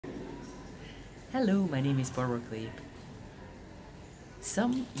Hello, my name is Barbara Kleeb.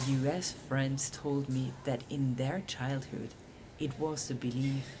 Some US friends told me that in their childhood it was the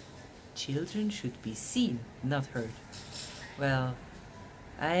belief children should be seen, not heard. Well,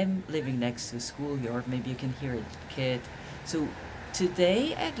 I'm living next to a schoolyard, maybe you can hear a kid. So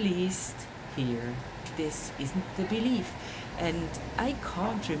today, at least, here, this isn't the belief. And I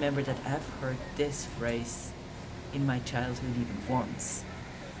can't remember that I've heard this phrase in my childhood even once.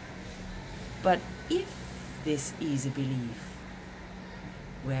 But if this is a belief,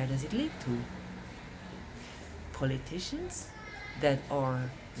 where does it lead to? Politicians that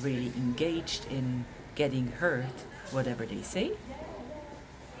are really engaged in getting heard, whatever they say?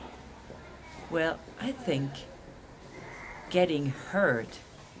 Well, I think getting heard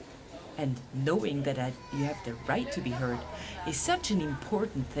and knowing that you have the right to be heard is such an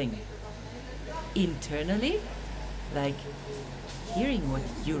important thing. Internally, like hearing what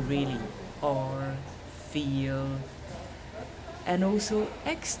you really are, feel, and also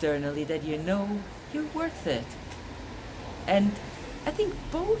externally that you know you're worth it. And I think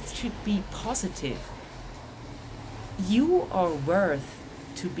both should be positive. You are worth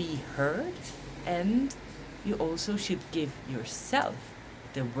to be heard, and you also should give yourself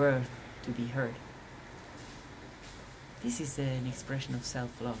the worth to be heard. This is an expression of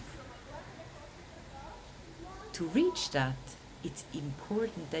self-love. To reach that, it's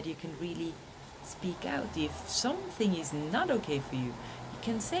important that you can really speak out. If something is not okay for you, you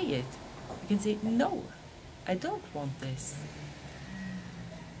can say it. You can say, no, I don't want this.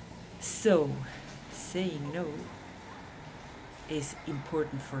 So, saying no is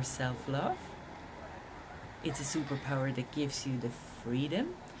important for self-love. It's a superpower that gives you the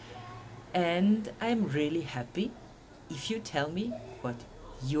freedom. And I'm really happy if you tell me what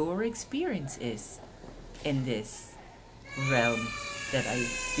your experience is in this realm that I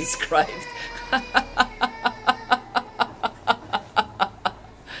described.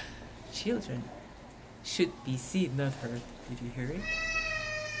 Children should be seen, not heard. Did you hear it?